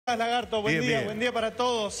Lagarto, buen día para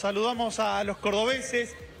todos. Saludamos a los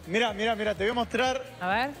cordobeses. Mirá, te voy a mostrar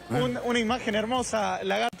una imagen hermosa,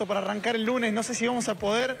 Lagarto, para arrancar el lunes. No sé si vamos a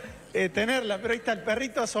poder tenerla, pero ahí está el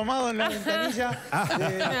perrito asomado en la ventanilla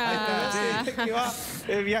que va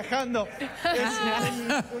viajando.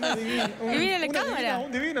 Es un divino. ¿Y viene la cámara?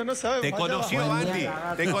 Un divino, no sabemos. ¿Te conoció, Andy?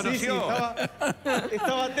 ¿Te conoció? Sí,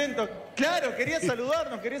 estaba atento. Claro, quería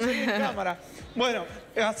saludarnos, quería salir en cámara. Bueno,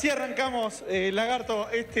 así arrancamos, Lagarto,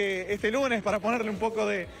 este lunes para ponerle un poco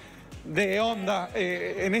de onda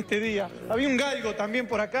en este día. Había un galgo también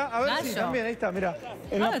por acá. A ver si también, ahí está, mirá.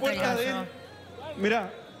 En la puerta del...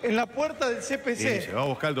 Mirá, en la puerta del CPC. Sí, se va a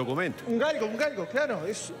buscar el documento. Un galgo, claro.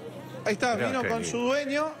 Ahí está, mirá, vino con su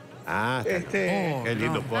dueño. Qué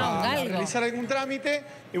lindo a realizar algún trámite.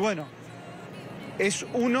 Y bueno, es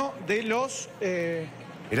uno de los...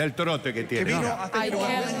 Mirá el trote que tiene. Que vino hasta el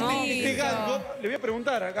lugar. Este galgo, le voy a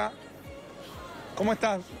preguntar acá. ¿Cómo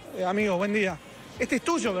estás, amigo? Buen día. Este es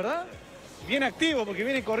tuyo, ¿verdad? Bien activo, porque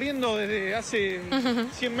viene corriendo desde hace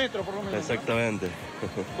 100 metros por lo menos. Exactamente.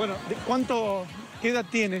 ¿No? Bueno, ¿qué edad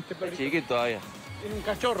tiene este perrito? Chiquito todavía. ¿Tiene un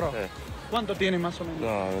cachorro? Sí. ¿Cuánto tiene más o menos?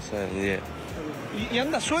 No sé, ni 10. ¿Y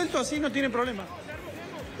anda suelto así? ¿No tiene problema?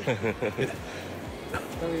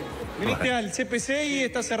 Viniste al CPC y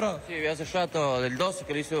está cerrado. Sí, hace rato, del 12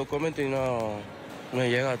 que le hice documento y no he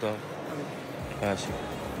llegado todo. Así.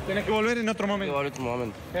 Tenés que volver en otro momento. Tengo que volver en otro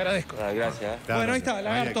momento. Te agradezco. Gracias. Bueno, ahí está,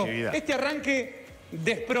 Lagarto. Este arranque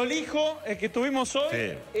desprolijo que tuvimos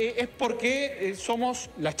hoy es porque somos,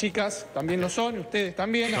 las chicas también lo son, ustedes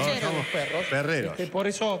también, somos perros. Perreros. Por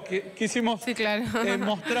eso quisimos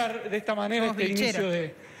mostrar de esta manera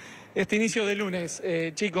este inicio de lunes,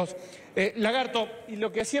 chicos. Lagarto, y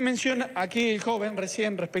lo que hacía mención aquí el joven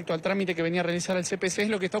recién respecto al trámite que venía a realizar el CPC es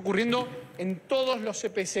lo que está ocurriendo en todos los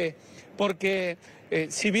CPC, porque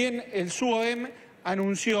si bien el SUOEM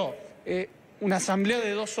anunció una asamblea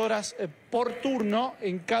de 2 horas por turno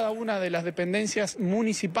en cada una de las dependencias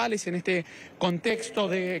municipales en este contexto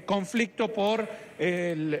de conflicto por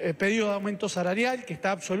el pedido de aumento salarial, que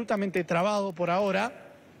está absolutamente trabado por ahora,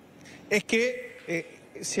 es que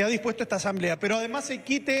se ha dispuesto esta asamblea, pero además se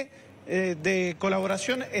quite de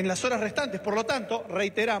colaboración en las horas restantes. Por lo tanto,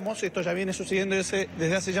 reiteramos, esto ya viene sucediendo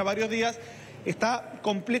desde hace ya varios días, está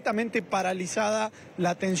completamente paralizada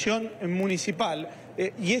la atención municipal.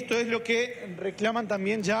 Y esto es lo que reclaman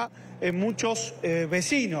también ya muchos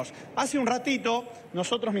vecinos. Hace un ratito,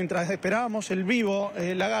 nosotros mientras esperábamos el vivo,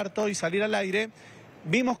 Lagarto, y salir al aire,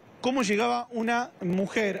 vimos cómo llegaba una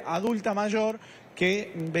mujer adulta mayor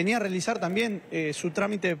que venía a realizar también su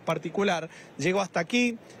trámite particular. Llegó hasta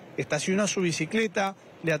aquí, estacionó su bicicleta,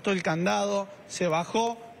 le ató el candado, se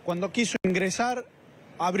bajó. Cuando quiso ingresar,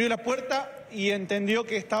 abrió la puerta y entendió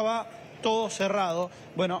que estaba todo cerrado.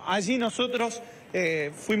 Bueno, allí nosotros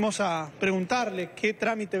fuimos a preguntarle qué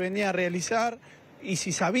trámite venía a realizar y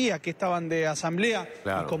si sabía que estaban de asamblea.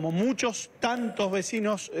 Y como muchos, tantos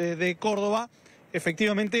vecinos de Córdoba,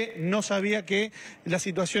 efectivamente no sabía que la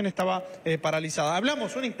situación estaba paralizada.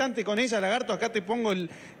 Hablamos un instante con ella, Lagarto, acá te pongo el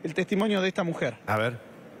testimonio de esta mujer. A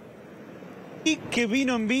ver. Y que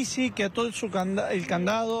vino en bici, que ató el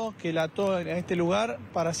candado, que la ató en este lugar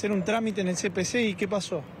para hacer un trámite en el CPC. ¿Y qué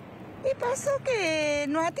pasó? Y pasó que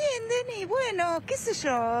no atienden y bueno, qué sé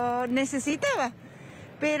yo, necesitaba.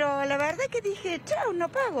 Pero la verdad que dije, chao, no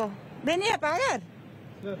pago. Venía a pagar.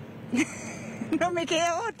 No me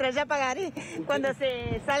queda otra, ya pagaré cuando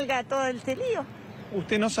se salga todo el lío.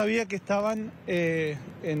 ¿Usted no sabía que estaban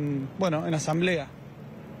en asamblea?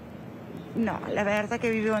 No, la verdad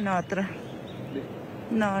que vivo en otra.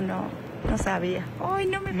 No sabía. Ay,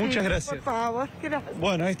 no me Muchas gracias. Por favor, gracias.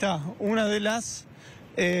 Bueno, ahí está, una de las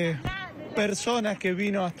personas que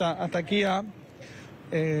vino hasta aquí a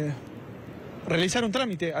realizar un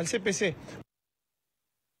trámite al CPC.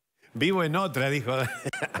 Vivo en otra, dijo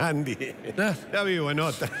Andy. Ya vivo en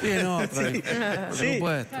otra. Sí, en otra. Sí,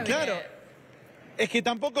 claro. Es que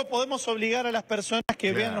tampoco podemos obligar a las personas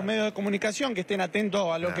que vean los medios de comunicación, que estén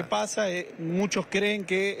atentos a lo que pasa. Muchos creen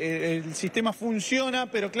que el sistema funciona,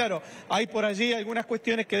 pero claro, hay por allí algunas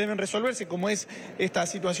cuestiones que deben resolverse, como es esta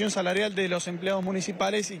situación salarial de los empleados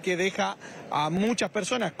municipales y que deja a muchas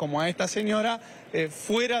personas, como a esta señora,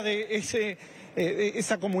 fuera de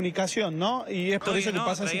esa comunicación, ¿no? Y es por eso que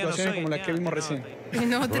pasan situaciones como las que vimos recién.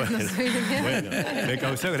 En otra no soy. Bueno, me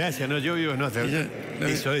causó gracia, ¿no? Yo vivo en otra.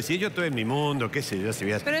 Eso decir, yo estoy en mi mundo, qué sé yo, si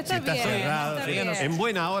está cerrado, en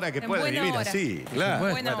buena hora que pueda vivir así. Claro.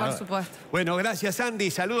 Bueno, por supuesto. Bueno, gracias, Andy.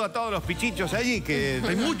 Saludo a todos los pichichos allí que...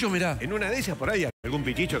 Hay muchos, mirá. En una de ellas por ahí hay algún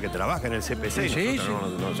pichicho que trabaja en el CPC. Sí,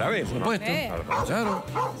 No sabemos. Por supuesto. Claro.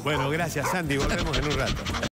 Bueno, gracias, Andy. Volvemos en un rato.